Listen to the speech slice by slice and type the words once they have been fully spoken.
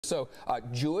So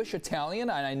Jewish, Italian,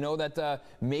 and I know that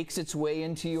makes its way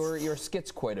into your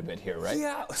skits quite a bit here, right?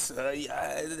 Yeah,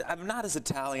 I'm not as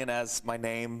Italian as my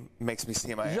name makes me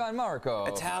seem. Gianmarco.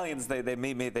 Italians, they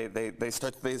meet me, they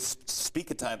speak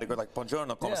Italian. They go like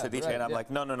 "Buongiorno, come si dice," and I'm like,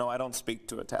 no, I don't speak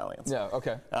to Italians. Yeah,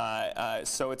 okay.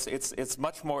 So it's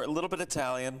much more, a little bit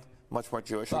Italian, much more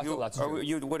Jewish. Lots of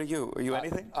Jewish. What are you? Are you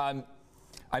anything?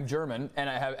 I'm German, and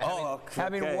I have.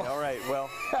 Having all right. Well,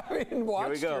 having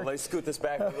watched. Here we go. Let's scoot this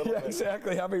back a little bit.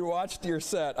 Exactly. Having watched your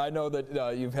set, I know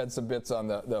that you've had some bits on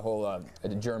the whole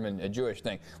German Jewish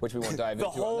thing, which we won't dive into. The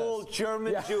whole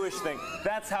German Jewish thing.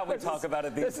 That's how we talk about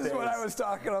it these days. This is what I was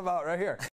talking about right here.